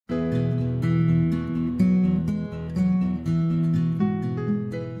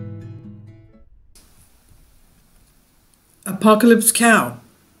Apocalypse Cow.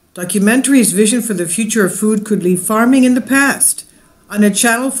 Documentary's vision for the future of food could leave farming in the past. On a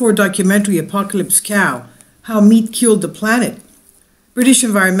Channel 4 documentary, Apocalypse Cow, How Meat Killed the Planet, British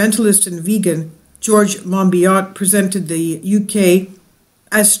environmentalist and vegan George Monbiot presented the UK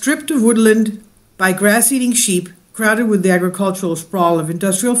as stripped of woodland by grass-eating sheep, crowded with the agricultural sprawl of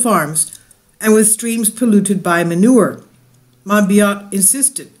industrial farms, and with streams polluted by manure. Monbiot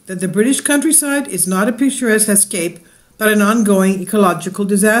insisted that the British countryside is not a picturesque escape, but an ongoing ecological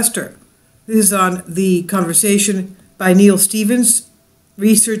disaster. This is on The Conversation by Neil Stevens,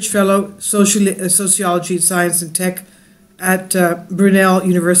 research fellow, sociology, science and tech at Brunel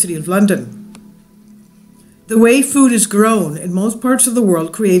University of London. The way food is grown in most parts of the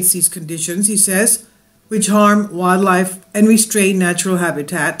world creates these conditions, he says, which harm wildlife and restrain natural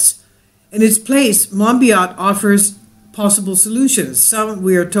habitats. In its place, Monbiot offers possible solutions. Some,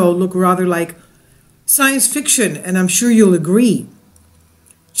 we are told, look rather like science fiction, and I'm sure you'll agree.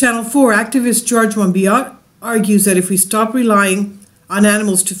 Channel 4 activist George Monbiot argues that if we stop relying on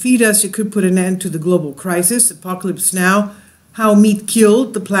animals to feed us, it could put an end to the global crisis. Apocalypse Now, How Meat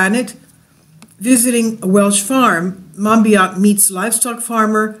Killed the Planet. Visiting a Welsh farm, Monbiot meets livestock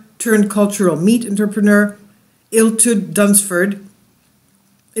farmer turned cultural meat entrepreneur Illtud Dunsford.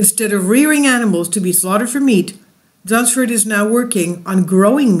 Instead of rearing animals to be slaughtered for meat, Dunsford is now working on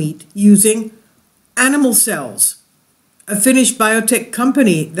growing meat using animal cells. A Finnish biotech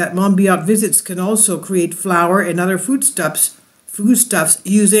company that Monbiot visits can also create flour and other foodstuffs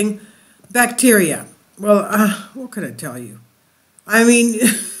using bacteria. Well, what can I tell you? I mean,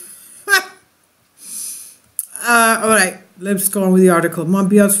 all right, let's go on with the article.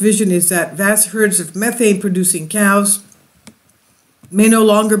 Monbiot's vision is that vast herds of methane-producing cows may no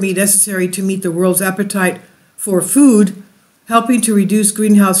longer be necessary to meet the world's appetite for food, helping to reduce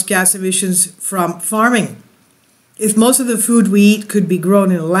greenhouse gas emissions from farming. If most of the food we eat could be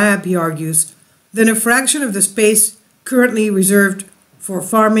grown in a lab, he argues, then a fraction of the space currently reserved for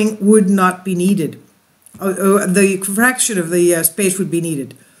farming would not be needed. The fraction of the space would be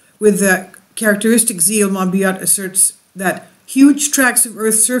needed. With characteristic zeal, Monbiot asserts that huge tracts of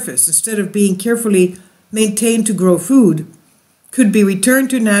Earth's surface, instead of being carefully maintained to grow food, could be returned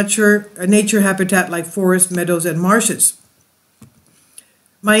to a nature habitat like forests, meadows, and marshes.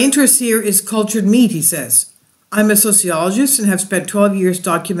 My interest here is cultured meat, he says. I'm a sociologist and have spent 12 years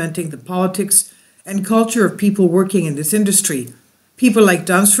documenting the politics and culture of people working in this industry. People like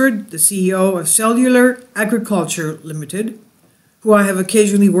Dunsford, the CEO of Cellular Agriculture Limited, who I have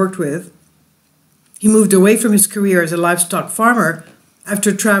occasionally worked with. He moved away from his career as a livestock farmer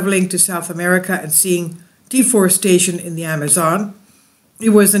after traveling to South America and seeing deforestation in the Amazon. It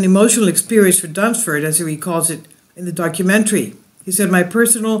was an emotional experience for Dunsford, as he recalls it in the documentary. He said, my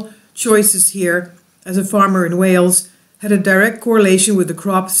personal choices here as a farmer in Wales had a direct correlation with the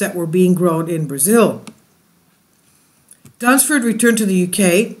crops that were being grown in Brazil. Dunsford returned to the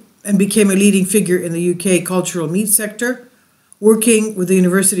UK and became a leading figure in the UK cultural meat sector. Working with the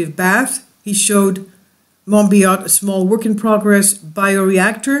University of Bath, he showed Monbiot a small work-in-progress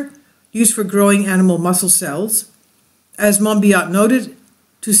bioreactor used for growing animal muscle cells. As Monbiot noted,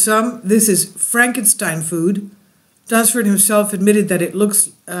 to some, this is Frankenstein food. Dunsford himself admitted that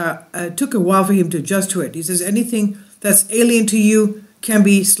it took a while for him to adjust to it. He says, anything that's alien to you can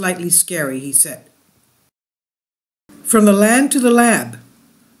be slightly scary, he said. From the land to the lab,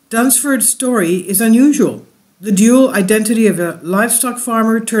 Dunsford's story is unusual. The dual identity of a livestock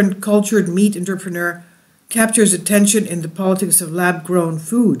farmer turned cultured meat entrepreneur captures attention in the politics of lab-grown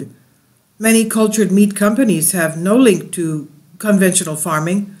food. Many cultured meat companies have no link to conventional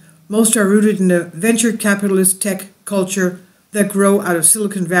farming. Most are rooted in a venture capitalist tech culture that grow out of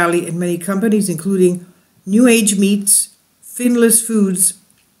Silicon Valley, and many companies, including New Age Meats, Finless Foods,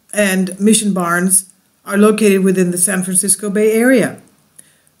 and Mission Barns, are located within the San Francisco Bay Area.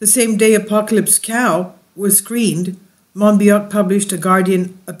 The same day Apocalypse Cow was screened, Monbiot published a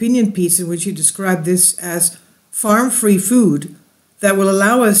Guardian opinion piece in which he described this as farm-free food that will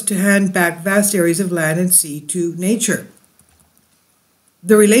allow us to hand back vast areas of land and sea to nature.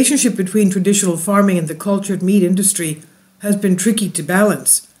 The relationship between traditional farming and the cultured meat industry has been tricky to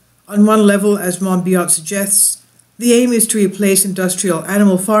balance. On one level, as Monbiot suggests, the aim is to replace industrial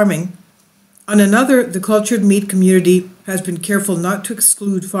animal farming. On another, the cultured meat community has been careful not to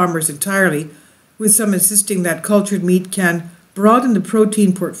exclude farmers entirely, with some insisting that cultured meat can broaden the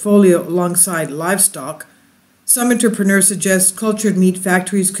protein portfolio alongside livestock. Some entrepreneurs suggest cultured meat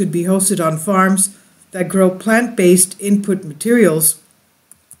factories could be hosted on farms that grow plant-based input materials,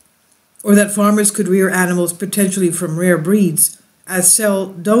 or that farmers could rear animals potentially from rare breeds as cell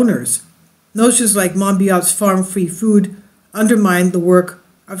donors. Notions like Monbiot's farm-free food undermine the work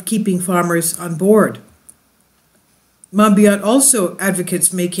of keeping farmers on board. Ambient also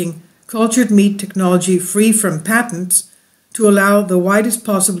advocates making cultured meat technology free from patents to allow the widest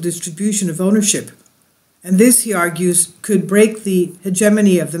possible distribution of ownership. And this, he argues, could break the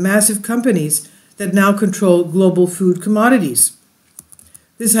hegemony of the massive companies that now control global food commodities.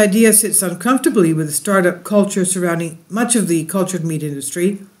 This idea sits uncomfortably with the startup culture surrounding much of the cultured meat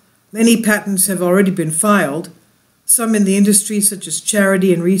industry. Many patents have already been filed, some in the industry, such as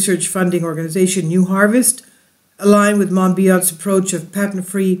charity and research funding organization New Harvest, align with Ambient's approach of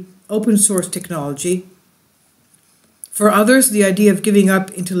patent-free open source technology. For others, the idea of giving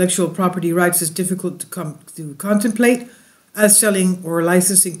up intellectual property rights is difficult to contemplate, as selling or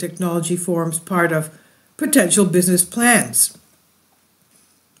licensing technology forms part of potential business plans.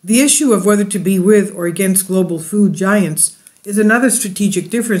 The issue of whether to be with or against global food giants is another strategic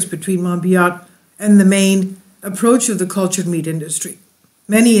difference between Ambient and the main approach of the cultured meat industry.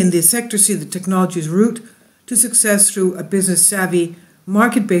 Many in the sector see the technology's route to success through a business-savvy,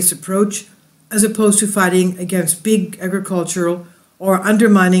 market-based approach, as opposed to fighting against big agricultural or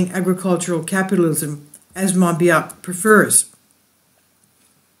undermining agricultural capitalism, as Ambient prefers.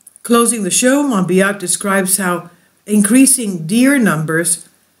 Closing the show, Ambient describes how increasing deer numbers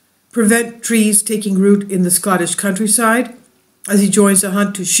prevent trees taking root in the Scottish countryside, as he joins a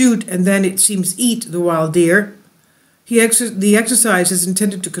hunt to shoot and then, it seems, eat the wild deer. The exercise is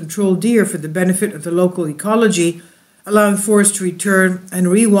intended to control deer for the benefit of the local ecology, allowing forests to return and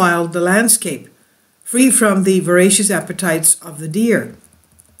rewild the landscape, free from the voracious appetites of the deer.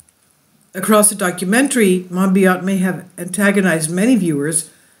 Across the documentary, Ambient may have antagonized many viewers,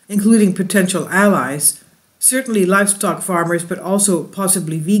 including potential allies, certainly livestock farmers, but also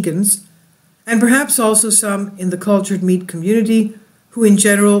possibly vegans, and perhaps also some in the cultured meat community who in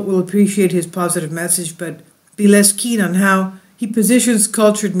general will appreciate his positive message but be less keen on how he positions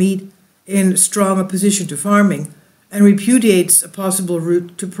cultured meat in strong opposition to farming and repudiates a possible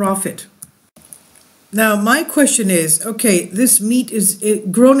route to profit. Now, my question is, okay, this meat is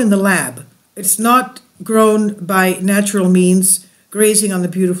grown in the lab. It's not grown by natural means, grazing on the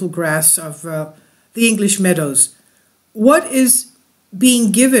beautiful grass of the English meadows. What is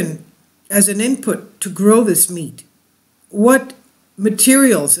being given as an input to grow this meat? What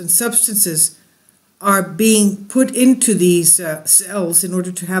materials and substances are being put into these cells in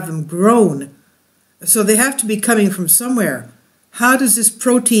order to have them grown? So they have to be coming from somewhere. How does this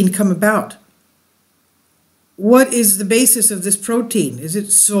protein come about? What is the basis of this protein? Is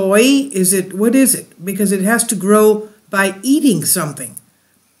it soy? What is it? Because it has to grow by eating something.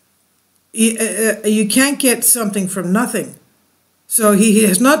 You can't get something from nothing. So he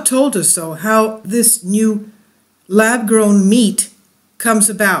has not told us, so how this new lab-grown meat comes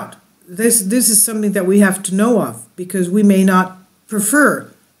about. This is something that we have to know of, because we may not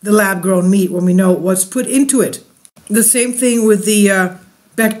prefer the lab-grown meat when we know what's put into it. The same thing with the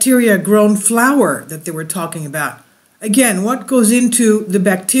bacteria-grown flour that they were talking about. Again, what goes into the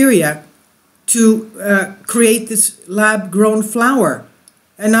bacteria to create this lab-grown flour?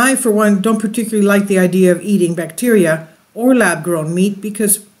 And I, for one, don't particularly like the idea of eating bacteria or lab-grown meat,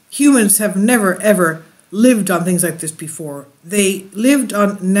 because humans have never, ever lived on things like this before. They lived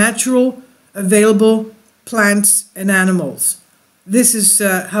on natural, available plants and animals. This is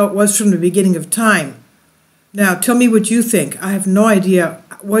how it was from the beginning of time. Now, tell me what you think. I have no idea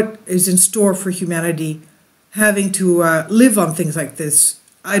what is in store for humanity having to live on things like this.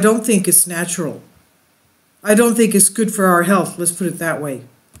 I don't think it's natural. I don't think it's good for our health, let's put it that way.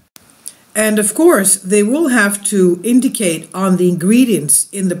 And of course, they will have to indicate on the ingredients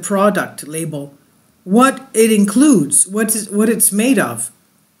in the product label what it includes, what it's made of.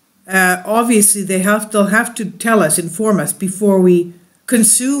 Obviously, they'll have to tell us, inform us before we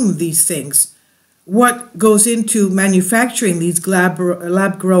consume these things, what goes into manufacturing these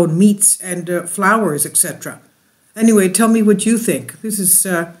lab-grown meats and flours, etc. Anyway, tell me what you think. This is,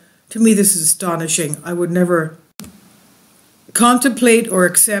 to me, this is astonishing. I would never contemplate or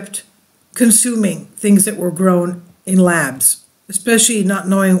accept consuming things that were grown in labs, especially not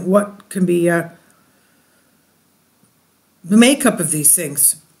knowing what can be the makeup of these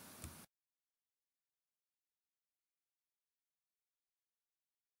things.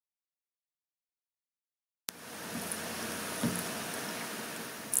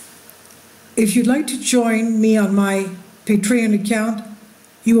 If you'd like to join me on my Patreon account,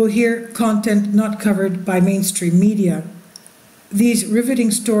 you will hear content not covered by mainstream media. These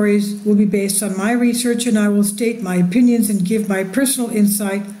riveting stories will be based on my research, and I will state my opinions and give my personal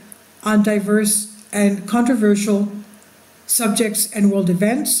insight on diverse and controversial subjects and world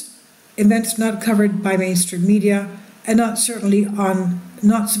events not covered by mainstream media, and not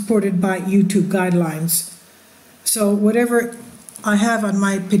supported by YouTube guidelines. So whatever I have on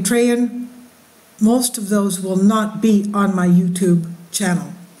my Patreon, most of those will not be on my YouTube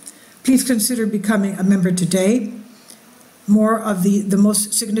channel. Please consider becoming a member today. More of the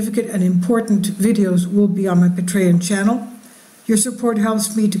most significant and important videos will be on my Patreon channel. Your support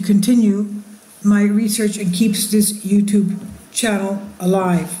helps me to continue my research and keeps this YouTube channel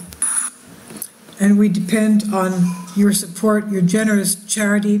alive. And we depend on your support, your generous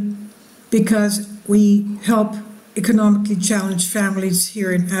charity, because we help economically challenged families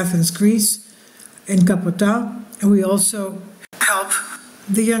here in Athens, Greece, in Kapota, and we also help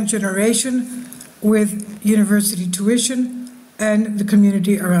the young generation with university tuition and the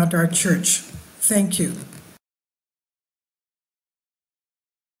community around our church. Thank you.